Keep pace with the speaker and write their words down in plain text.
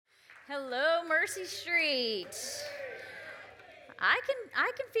Hello, Mercy Street. I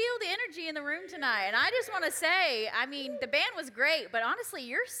can feel the energy in the room tonight, and I just want to say, the band was great, but honestly,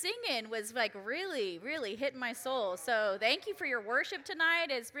 your singing was like really, really hitting my soul. So thank you for your worship tonight.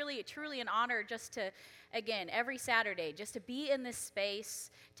 It's really, truly an honor just to, again, every Saturday, just to be in this space,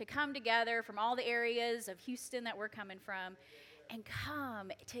 to come together from all the areas of Houston that we're coming from, and come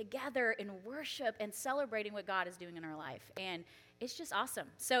together in worship and celebrating what God is doing in our life. And it's just awesome.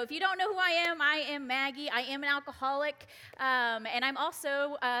 So if you don't know who I am Maggie. I am an alcoholic, and I'm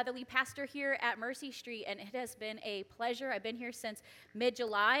also the lead pastor here at Mercy Street, and it has been a pleasure. I've been here since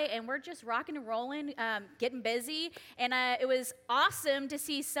mid-July, and we're just rocking and rolling, getting busy, and it was awesome to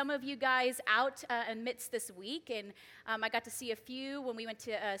see some of you guys out amidst this week, and I got to see a few when we went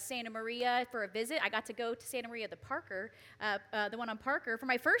to Santa Maria for a visit. I got to go to Santa Maria, the one on Parker, for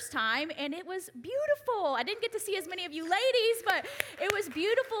my first time, and it was beautiful. I didn't get to see as many of you ladies, but it was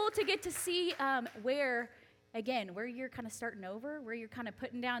beautiful to get to see where you're kind of starting over, where you're kind of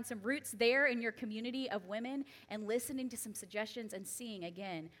putting down some roots there in your community of women and listening to some suggestions and seeing,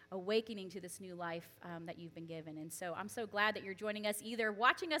 again, awakening to this new life that you've been given. And so I'm so glad that you're joining us, either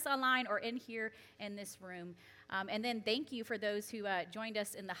watching us online or in here in this room. And then thank you for those who joined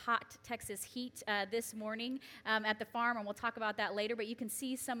us in the hot Texas heat this morning at the farm, and we'll talk about that later. But you can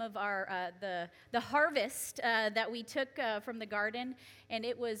see some of our the harvest that we took from the garden, and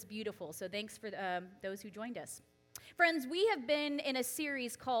it was beautiful. So thanks for those who joined us. Friends, we have been in a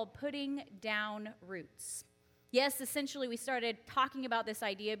series called Putting Down Roots. Yes, essentially we started talking about this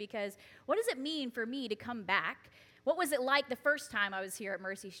idea because what does it mean for me to come back? What was it like the first time I was here at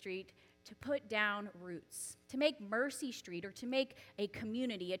Mercy Street to put down roots, to make Mercy Street, or to make a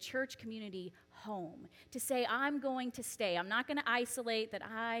community, a church community, home, to say, I'm going to stay. I'm not going to isolate, that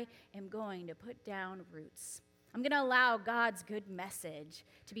I am going to put down roots. I'm going to allow God's good message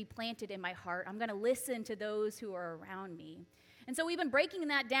to be planted in my heart. I'm going to listen to those who are around me. And so we've been breaking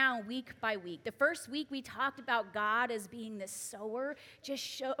that down week by week. The first week we talked about God as being the sower,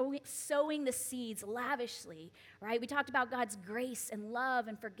 just sowing the seeds lavishly, right? We talked about God's grace and love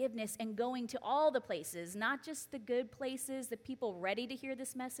and forgiveness and going to all the places, not just the good places, the people ready to hear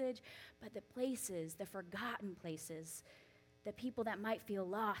this message, but the places, the forgotten places, the people that might feel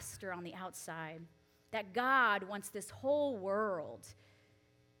lost or on the outside. That God wants this whole world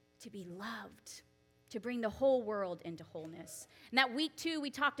to be loved, to bring the whole world into wholeness. And that week 2, we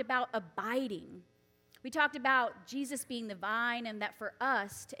talked about abiding. We talked about Jesus being the vine, and that for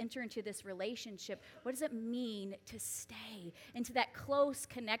us to enter into this relationship, what does it mean to stay into that close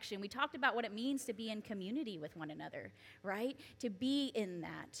connection? We talked about what it means to be in community with one another, right? To be in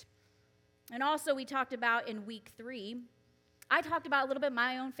that. And also we talked about in week 3, I talked about a little bit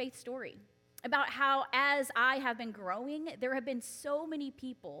my own faith story, about how as I have been growing, there have been so many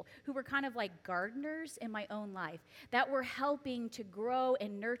people who were kind of like gardeners in my own life that were helping to grow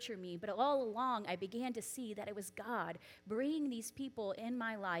and nurture me. But all along, I began to see that it was God bringing these people in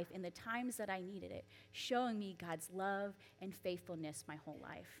my life in the times that I needed it, showing me God's love and faithfulness my whole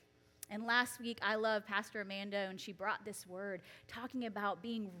life. And last week, I love Pastor Amanda, and she brought this word talking about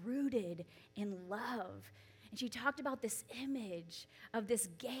being rooted in love. And she talked about this image of this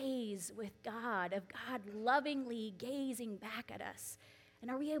gaze with God, of God lovingly gazing back at us. And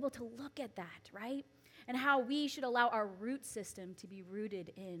are we able to look at that, right? And how we should allow our root system to be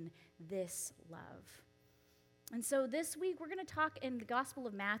rooted in this love. And so this week, we're going to talk in the Gospel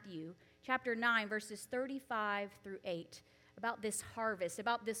of Matthew, chapter 9, verses 35 through 8, about this harvest,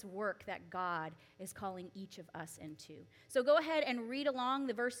 about this work that God is calling each of us into. So go ahead and read along.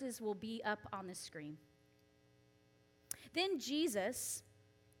 The verses will be up on the screen. Then Jesus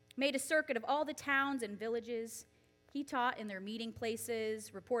made a circuit of all the towns and villages. He taught in their meeting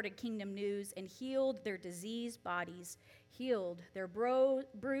places, reported kingdom news, and healed their diseased bodies, healed their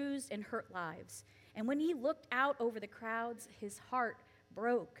bruised and hurt lives. And when he looked out over the crowds, his heart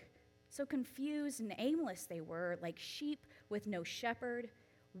broke. So confused and aimless they were, like sheep with no shepherd.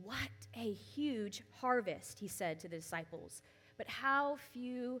 What a huge harvest, he said to the disciples, but how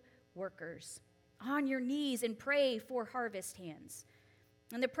few workers. On your knees and pray for harvest hands.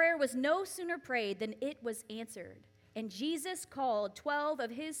 And the prayer was no sooner prayed than it was answered. And Jesus called 12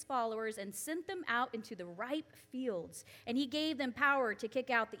 of his followers and sent them out into the ripe fields. And he gave them power to kick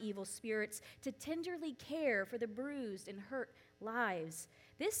out the evil spirits, to tenderly care for the bruised and hurt lives.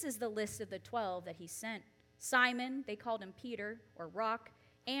 This is the list of the 12 that he sent. Simon, they called him Peter, or Rock.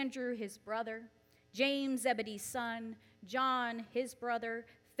 Andrew, his brother. James, Zebedee's son. John, his brother.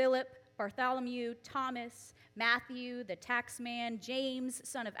 Philip, Bartholomew, Thomas, Matthew, the taxman, James,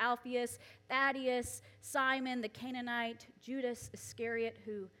 son of Alphaeus, Thaddeus, Simon the Canaanite, Judas Iscariot,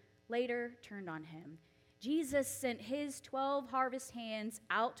 who later turned on him. Jesus sent his 12 harvest hands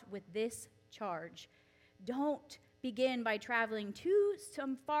out with this charge: don't begin by traveling to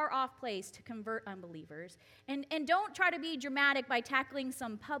some far off place to convert unbelievers. And don't try to be dramatic by tackling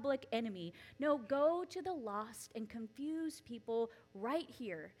some public enemy. No, go to the lost and confused people right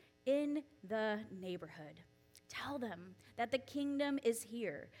here in the neighborhood. Tell them that the kingdom is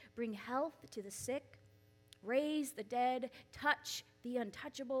here. Bring health to the sick, raise the dead, touch the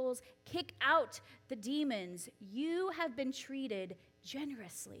untouchables, kick out the demons. You have been treated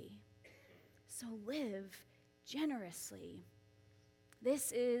generously, so live generously.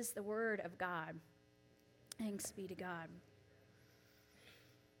 This is the word of God. Thanks be to God.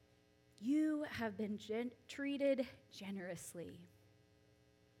 You have been treated generously,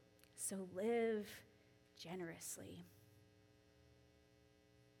 so live generously.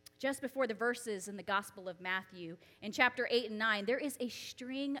 Just before the verses in the Gospel of Matthew, in chapter 8 and 9, there is a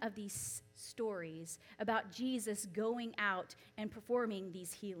string of these stories about Jesus going out and performing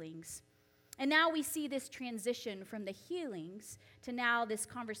these healings. And now we see this transition from the healings to now this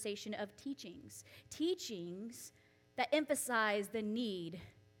conversation of teachings. Teachings that emphasize the need.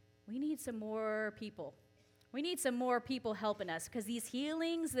 We need some more people. We need some more people helping us, because these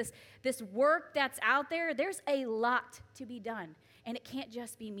healings, this work that's out there, there's a lot to be done. And it can't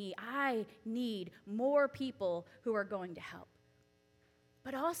just be me. I need more people who are going to help.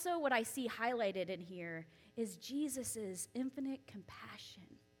 But also what I see highlighted in here is Jesus' infinite compassion.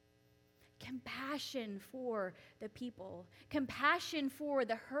 Compassion for the people. Compassion for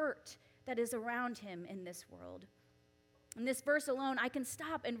the hurt that is around him in this world. In this verse alone, I can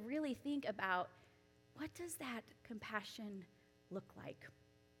stop and really think about, what does that compassion look like?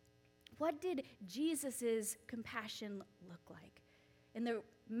 What did Jesus' compassion look like? In the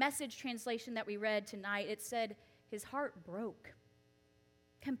Message translation that we read tonight, it said his heart broke.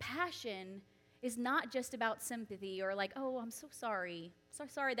 Compassion is not just about sympathy or like, oh, I'm so sorry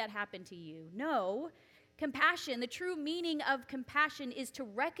that happened to you. No, compassion, the true meaning of compassion is to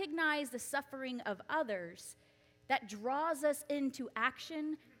recognize the suffering of others that draws us into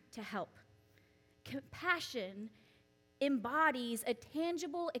action to help. Compassion embodies a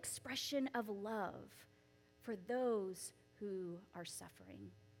tangible expression of love for those who are suffering.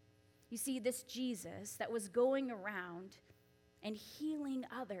 You see, this Jesus that was going around and healing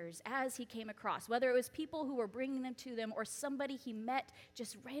others as he came across, whether it was people who were bringing them to them or somebody he met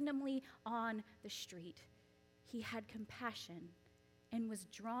just randomly on the street, he had compassion and was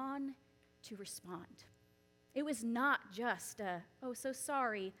drawn to respond. It was not just oh, so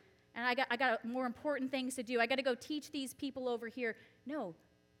sorry, and I got more important things to do. I got to go teach these people over here. No,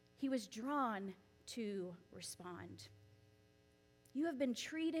 he was drawn to respond. You have been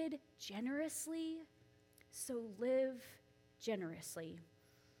treated generously, so live generously.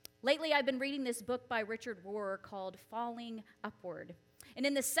 Lately, I've been reading this book by Richard Rohr called Falling Upward. And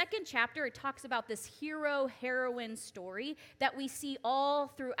in the second chapter, it talks about this hero-heroine story that we see all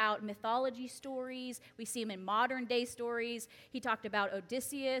throughout mythology stories. We see him in modern-day stories. He talked about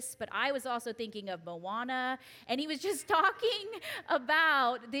Odysseus, but I was also thinking of Moana. And he was just talking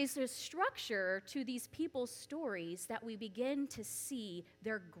about this structure to these people's stories that we begin to see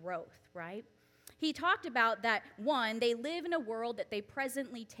their growth, right? He talked about that, one, they live in a world that they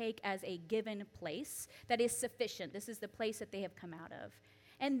presently take as a given place that is sufficient. This is the place that they have come out of.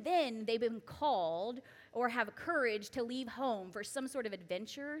 And then they've been called or have courage to leave home for some sort of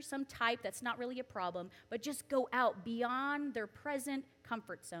adventure, some type that's not really a problem, but just go out beyond their present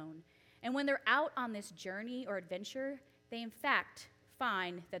comfort zone. And when they're out on this journey or adventure, they in fact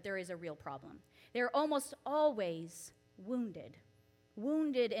find that there is a real problem. They're almost always wounded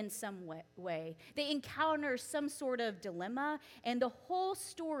in some way. They encounter some sort of dilemma, and the whole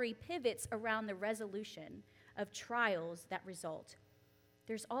story pivots around the resolution of trials that result.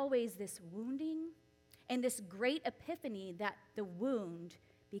 There's always this wounding and this great epiphany that the wound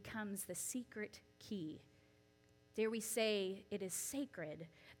becomes the secret key. Dare we say it is sacred,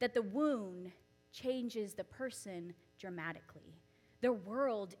 that the wound changes the person dramatically. Their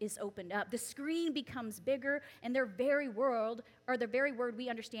world is opened up. The screen becomes bigger, and their very world, or the very word we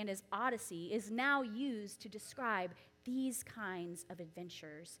understand as odyssey, is now used to describe these kinds of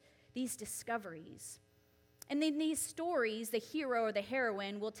adventures, these discoveries. And in these stories, the hero or the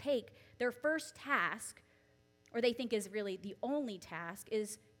heroine will take their first task, or they think is really the only task,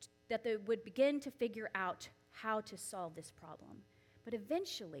 is that they would begin to figure out how to solve this problem. But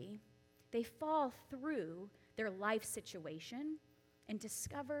eventually, they fall through their life situation and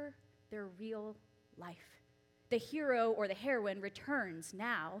discover their real life. The hero or the heroine returns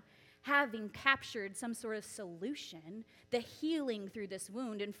now, having captured some sort of solution, the healing through this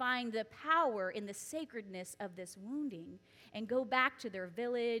wound, and find the power in the sacredness of this wounding, and go back to their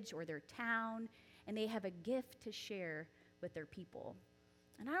village or their town, and they have a gift to share with their people.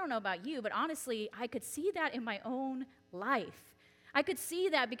 And I don't know about you, but honestly, I could see that in my own life. I could see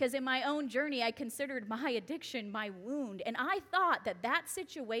that because in my own journey, I considered my addiction my wound. And I thought that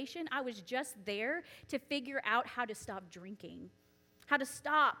situation, I was just there to figure out how to stop drinking, how to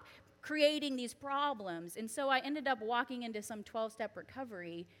stop creating these problems. And so I ended up walking into some 12-step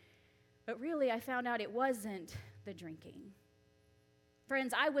recovery. But really, I found out it wasn't the drinking.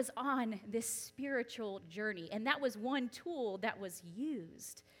 Friends, I was on this spiritual journey, and that was one tool that was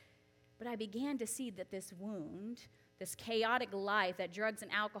used. But I began to see that this wound, this chaotic life, that drugs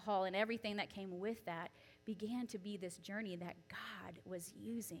and alcohol and everything that came with that, began to be this journey that God was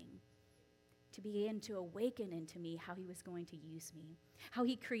using to begin to awaken into me how he was going to use me, how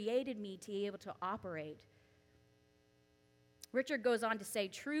he created me to be able to operate. Richard goes on to say,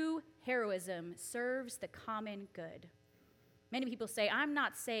 true heroism serves the common good. Many people say, I'm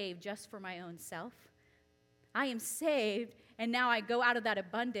not saved just for my own self. I am saved, and now I go out of that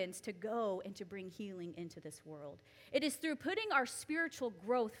abundance to go and to bring healing into this world. It is through putting our spiritual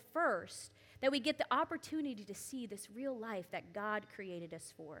growth first that we get the opportunity to see this real life that God created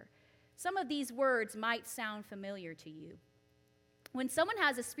us for. Some of these words might sound familiar to you. When someone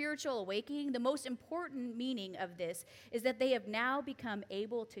has a spiritual awakening, the most important meaning of this is that they have now become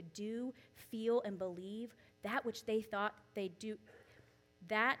able to do, feel, and believe that which they thought they'd do,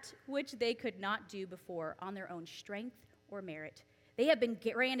 that which they could not do before on their own strength or merit. They have been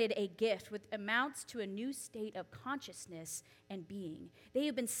granted a gift which amounts to a new state of consciousness and being. They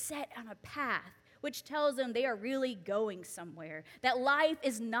have been set on a path which tells them they are really going somewhere, that life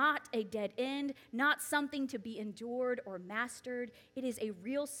is not a dead end, not something to be endured or mastered. It is a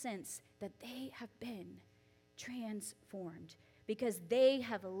real sense that they have been transformed because they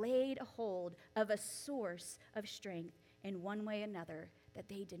have laid a hold of a source of strength in one way or another that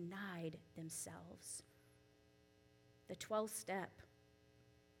they denied themselves. The 12th step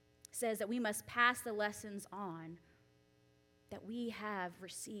says that we must pass the lessons on that we have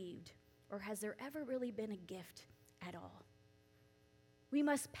received, or has there ever really been a gift at all? We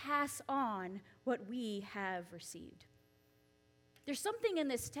must pass on what we have received. There's something in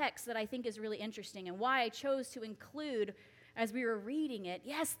this text that I think is really interesting and why I chose to include as we were reading it.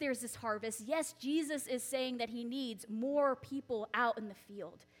 Yes, there's this harvest. Yes, Jesus is saying that he needs more people out in the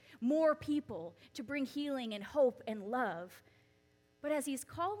field, more people to bring healing and hope and love. But as he's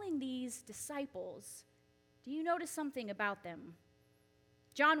calling these disciples, do you notice something about them?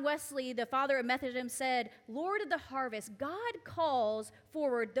 John Wesley, the father of Methodism, said, Lord of the harvest, God calls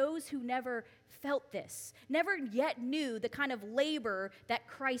forward those who never felt this, never yet knew the kind of labor that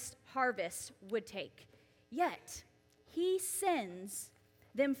Christ's harvest would take. Yet, he sends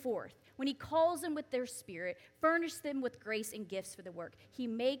them forth. When he calls them with their spirit, furnishes them with grace and gifts for the work, he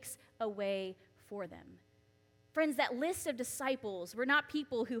makes a way for them. Friends, that list of disciples were not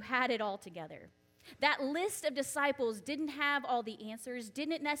people who had it all together. That list of disciples didn't have all the answers,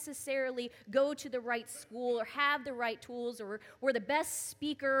 didn't necessarily go to the right school or have the right tools or were the best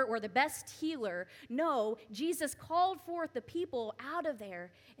speaker or the best healer. No, Jesus called forth the people out of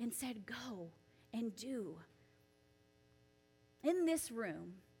there and said, go and do. In this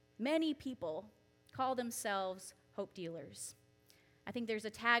room, many people call themselves hope dealers. I think there's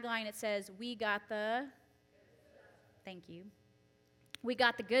a tagline that says, we got the, thank you, we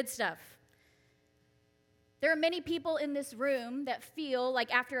got the good stuff. There are many people in this room that feel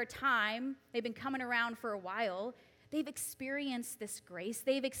like after a time, they've been coming around for a while, they've experienced this grace,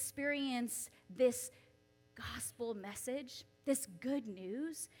 they've experienced this gospel message, this good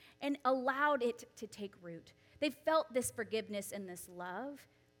news, and allowed it to take root. They've felt this forgiveness and this love,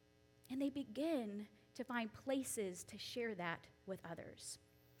 and they begin to find places to share that with others.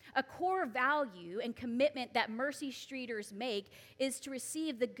 A core value and commitment that Mercy Streeters make is to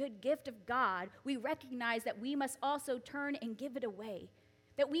receive the good gift of God. We recognize that we must also turn and give it away,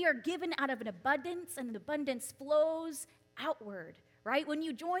 that we are given out of an abundance, and the abundance flows outward, right? When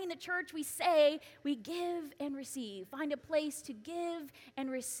you join the church, we say we give and receive. Find a place to give and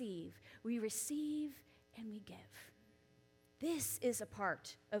receive. We receive and we give. This is a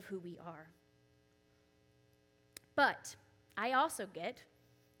part of who we are. But I also get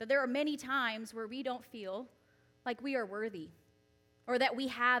that there are many times where we don't feel like we are worthy or that we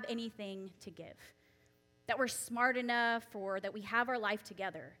have anything to give, that we're smart enough or that we have our life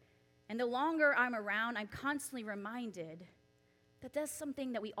together. And the longer I'm around, I'm constantly reminded that that's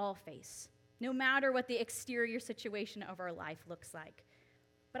something that we all face, no matter what the exterior situation of our life looks like.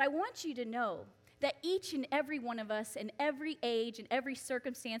 But I want you to know that each and every one of us, in every age and every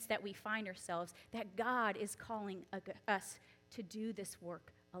circumstance that we find ourselves, that God is calling us to do this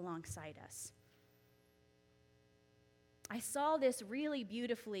work alongside us. I saw this really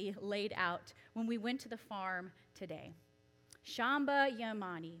beautifully laid out when we went to the farm today. Shamba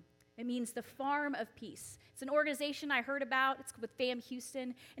Yamani. It means the Farm of Peace. It's an organization I heard about. It's with FAM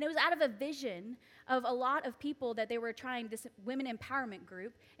Houston. And it was out of a vision of a lot of people that they were trying, this women empowerment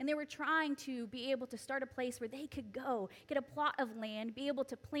group, and they were trying to be able to start a place where they could go, get a plot of land, be able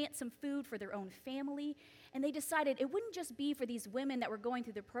to plant some food for their own family. And they decided it wouldn't just be for these women that were going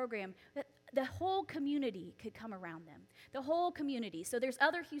through the program, that the whole community could come around them. The whole community. So there's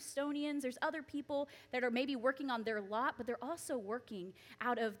other Houstonians, there's other people that are maybe working on their lot, but they're also working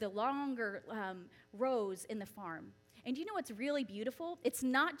out of the longer rows in the farm. And you know what's really beautiful? It's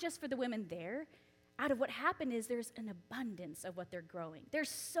not just for the women there. Out of what happened is there's an abundance of what they're growing. There's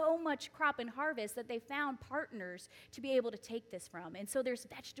so much crop and harvest that they found partners to be able to take this from. And so there's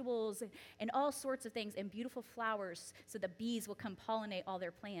vegetables and all sorts of things and beautiful flowers so the bees will come pollinate all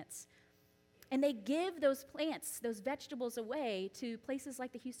their plants. And they give those plants, those vegetables away to places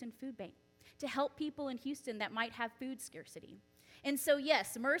like the Houston Food Bank to help people in Houston that might have food scarcity. And so,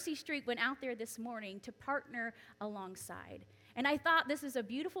 yes, Mercy Street went out there this morning to partner alongside. And I thought this is a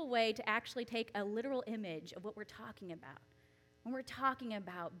beautiful way to actually take a literal image of what we're talking about. When we're talking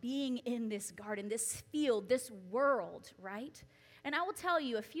about being in this garden, this field, this world, right? And I will tell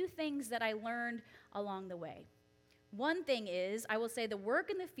you a few things that I learned along the way. One thing is, I will say the work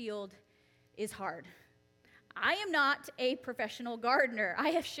in the field is hard. I am not a professional gardener. I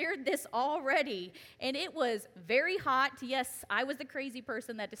have shared this already, and it was very hot. Yes, I was the crazy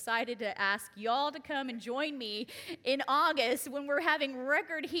person that decided to ask y'all to come and join me in August when we're having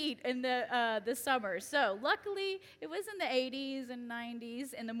record heat in the summer. So luckily, it was in the 80s and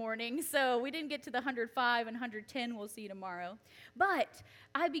 90s in the morning, so we didn't get to the 105 and 110 we'll see tomorrow. But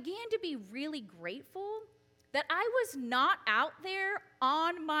I began to be really grateful that I was not out there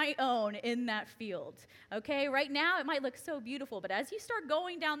on my own in that field, okay? Right now, it might look so beautiful, but as you start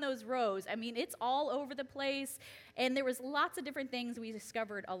going down those rows, I mean, it's all over the place, and there was lots of different things we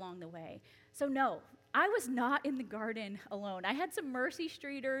discovered along the way. So no, I was not in the garden alone. I had some Mercy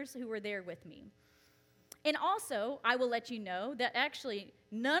Streeters who were there with me. And also, I will let you know that actually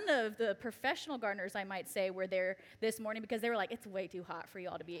none of the professional gardeners, I might say, were there this morning because they were like, it's way too hot for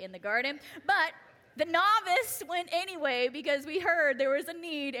y'all to be in the garden. But the novice went anyway because we heard there was a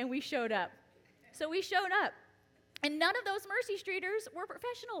need and we showed up. So we showed up. And none of those Mercy Streeters were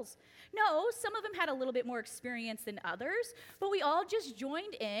professionals. No, some of them had a little bit more experience than others, but we all just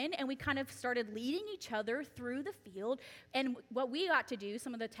joined in and we kind of started leading each other through the field. And what we got to do,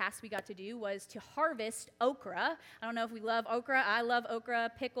 some of the tasks we got to do was to harvest okra. I don't know if we love okra. I love okra,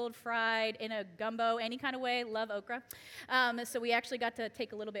 pickled, fried, in a gumbo, any kind of way, love okra. So we actually got to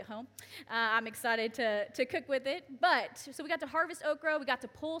take a little bit home. I'm excited to cook with it. So we got to harvest okra, we got to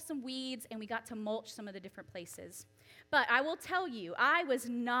pull some weeds, and we got to mulch some of the different places. But I will tell you, I was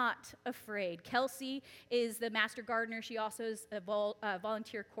not afraid. Kelsey is the master gardener. She also is a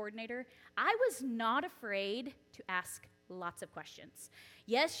volunteer coordinator. I was not afraid to ask lots of questions.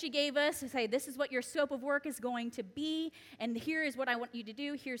 Yes, she gave us to say, this is what your scope of work is going to be, and here is what I want you to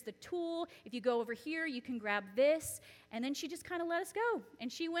do. Here's the tool. If you go over here, you can grab this. And then she just kind of let us go.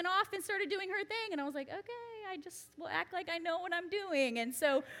 And she went off and started doing her thing, and I was like, okay, I just will act like I know what I'm doing. And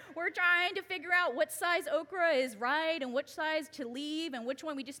so we're trying to figure out what size okra is right and which size to leave and which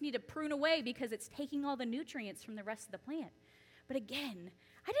one we just need to prune away because it's taking all the nutrients from the rest of the plant. But again,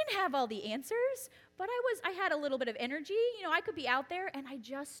 I didn't have all the answers, but I had a little bit of energy. You know, I could be out there, and I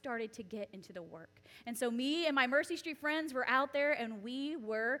just started to get into the work. And so me and my Mercy Street friends were out there, and we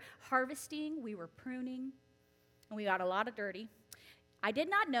were harvesting, we were pruning, and we got a lot of dirty. I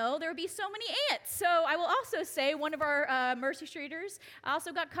did not know there would be so many ants. So I will also say one of our Mercy Streeters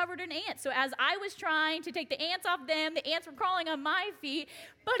also got covered in ants. So as I was trying to take the ants off them, the ants were crawling on my feet.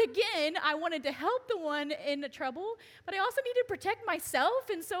 But again, I wanted to help the one in the trouble, but I also needed to protect myself.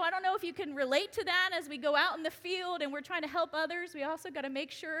 And so I don't know if you can relate to that as we go out in the field and we're trying to help others. We also got to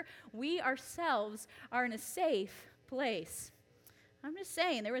make sure we ourselves are in a safe place. I'm just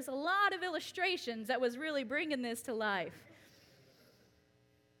saying, there was a lot of illustrations that was really bringing this to life.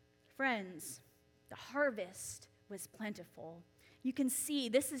 Friends, the harvest was plentiful. You can see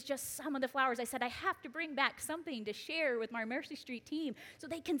this is just some of the flowers. I said I have to bring back something to share with my Mercy Street team so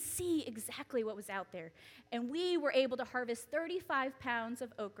they can see exactly what was out there. And we were able to harvest 35 pounds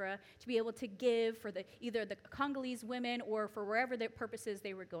of okra to be able to give for either the Congolese women or for wherever their purposes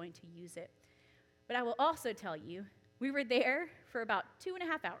they were going to use it. But I will also tell you, We were there for about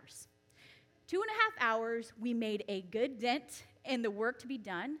 2.5 hours. 2.5 hours, we made a good dent in the work to be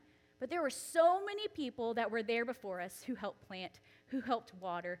done, but there were so many people that were there before us who helped plant, who helped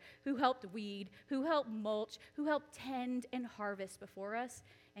water, who helped weed, who helped mulch, who helped tend and harvest before us.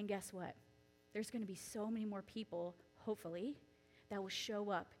 And guess what? There's going to be so many more people, hopefully, that will show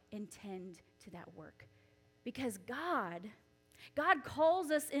up and tend to that work. Because God calls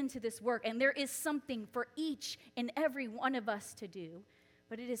us into this work, and there is something for each and every one of us to do,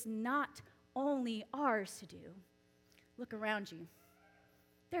 but it is not only ours to do. Look around you.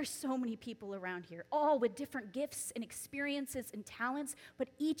 There's so many people around here, all with different gifts and experiences and talents, but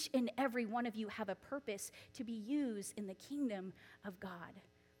each and every one of you have a purpose to be used in the kingdom of God.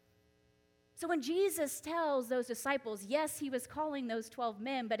 So when Jesus tells those disciples, yes, he was calling those 12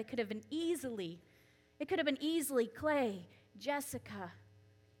 men, but it could have been easily Clay, Jessica,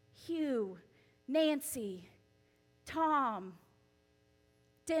 Hugh, Nancy, Tom,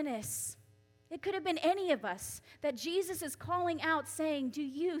 Dennis. It could have been any of us that Jesus is calling out saying, do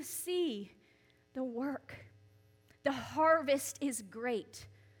you see the work? The harvest is great.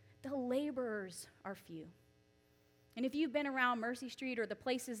 The laborers are few. And if you've been around Mercy Street or the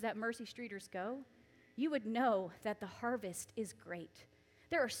places that Mercy Streeters go, you would know that the harvest is great.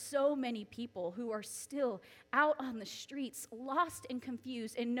 There are so many people who are still out on the streets, lost and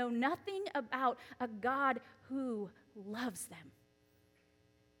confused, and know nothing about a God who loves them.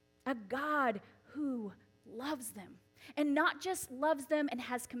 A God who loves them. And not just loves them and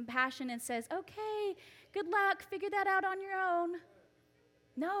has compassion and says, okay, good luck, figure that out on your own.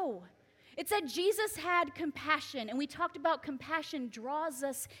 No. It said Jesus had compassion, and we talked about compassion draws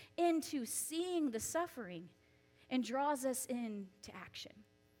us into seeing the suffering and draws us into action.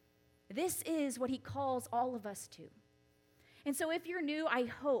 This is what he calls all of us to. And so if you're new, I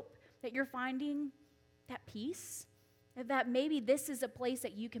hope that you're finding that peace, that maybe this is a place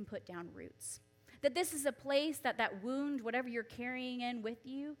that you can put down roots. That this is a place that wound, whatever you're carrying in with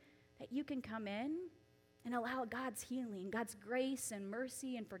you, that you can come in and allow God's healing, God's grace and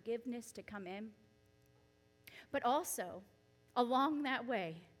mercy and forgiveness to come in. But also, along that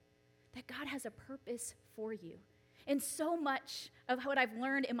way, that God has a purpose for you. And so much of what I've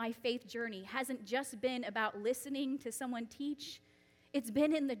learned in my faith journey hasn't just been about listening to someone teach. It's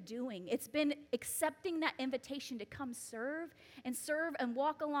been in the doing. It's been accepting that invitation to come serve and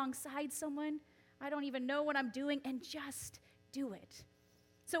walk alongside someone. I don't even know what I'm doing, and just do it.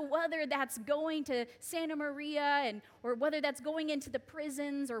 So whether that's going to Santa Maria or whether that's going into the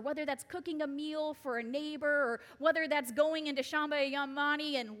prisons or whether that's cooking a meal for a neighbor or whether that's going into Shamba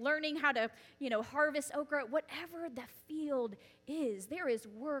Yamani and learning how to, harvest okra, whatever the field is, there is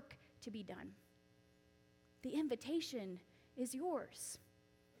work to be done. The invitation is yours.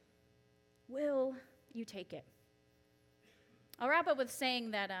 Will you take it? I'll wrap up with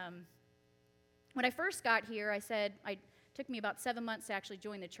saying that when I first got here, I said it took me about 7 months to actually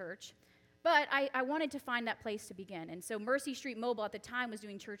join the church, but I wanted to find that place to begin. And so Mercy Street Mobile at the time was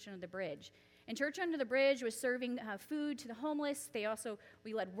doing Church Under the Bridge. And Church Under the Bridge was serving food to the homeless.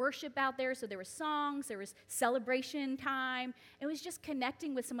 We led worship out there, so there were songs, there was celebration time. It was just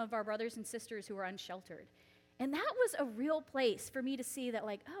connecting with some of our brothers and sisters who were unsheltered. And that was a real place for me to see that,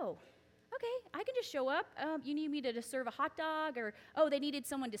 okay, I can just show up. You need me to serve a hot dog, or, they needed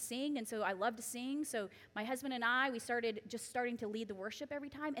someone to sing, and so I love to sing. So my husband and I, we starting to lead the worship every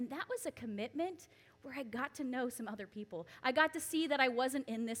time, and that was a commitment where I got to know some other people. I got to see that I wasn't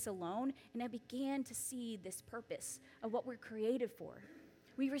in this alone, and I began to see this purpose of what we're created for.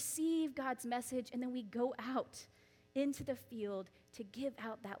 We receive God's message, and then we go out into the field to give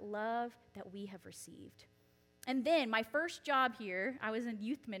out that love that we have received. And then my first job here, I was in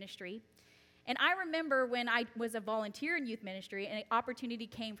youth ministry. And I remember when I was a volunteer in youth ministry, and an opportunity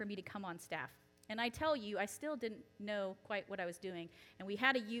came for me to come on staff. And I tell you, I still didn't know quite what I was doing. And we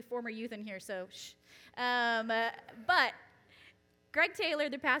had a former youth in here, so shh. But Greg Taylor,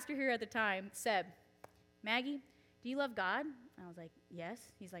 the pastor here at the time, said, Maggie, do you love God? And I was like, yes.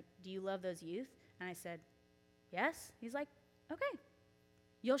 He's like, do you love those youth? And I said, yes. He's like, okay.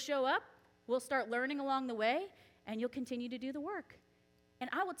 You'll show up. We'll start learning along the way, and you'll continue to do the work. And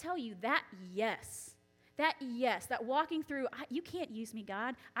I will tell you that that walking through, you can't use me,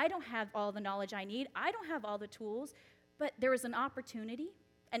 God. I don't have all the knowledge I need. I don't have all the tools. But there was an opportunity,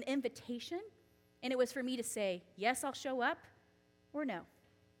 an invitation, and it was for me to say, yes, I'll show up, or no.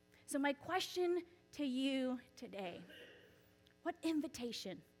 So my question to you today, what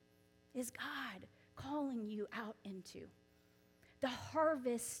invitation is God calling you out into? The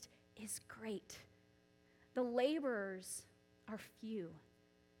harvest is great. The laborers are few.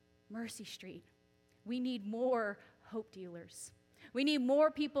 Mercy Street, we need more hope dealers. We need more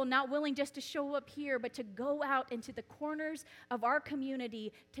people not willing just to show up here, but to go out into the corners of our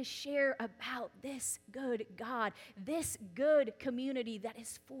community to share about this good God, this good community that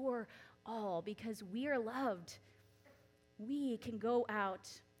is for all, because we are loved. We can go out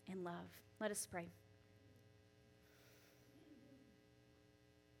and love. Let us pray.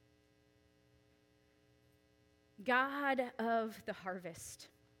 God of the harvest,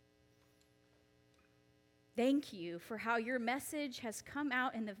 thank you for how your message has come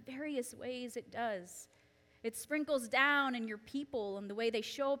out in the various ways it does. It sprinkles down in your people and the way they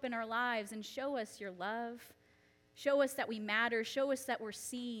show up in our lives and show us your love. Show us that we matter. Show us that we're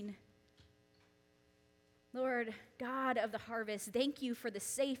seen. Lord, God of the harvest, thank you for the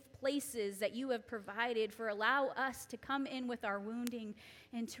safe places that you have provided, for allow us to come in with our wounding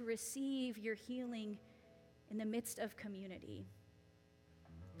and to receive your healing in the midst of community.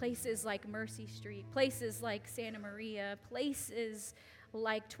 Places like Mercy Street, places like Santa Maria, places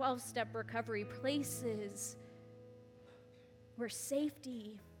like 12-Step Recovery, places where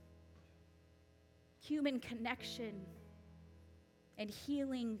safety, human connection, and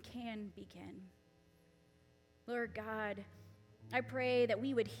healing can begin. Lord God, I pray that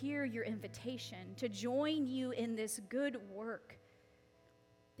we would hear your invitation to join you in this good work,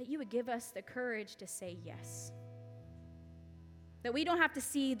 that you would give us the courage to say yes. That we don't have to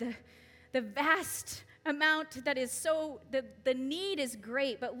see the vast amount that is the need is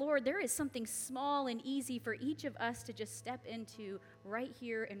great, but Lord, there is something small and easy for each of us to just step into right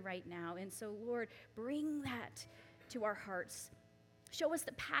here and right now. And so, Lord, bring that to our hearts. Show us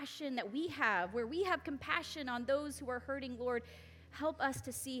the passion that we have, where we have compassion on those who are hurting. Lord, help us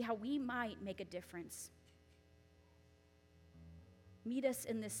to see how we might make a difference. Meet us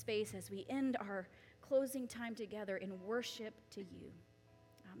in this space as we end our closing time together in worship to you.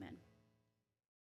 Amen.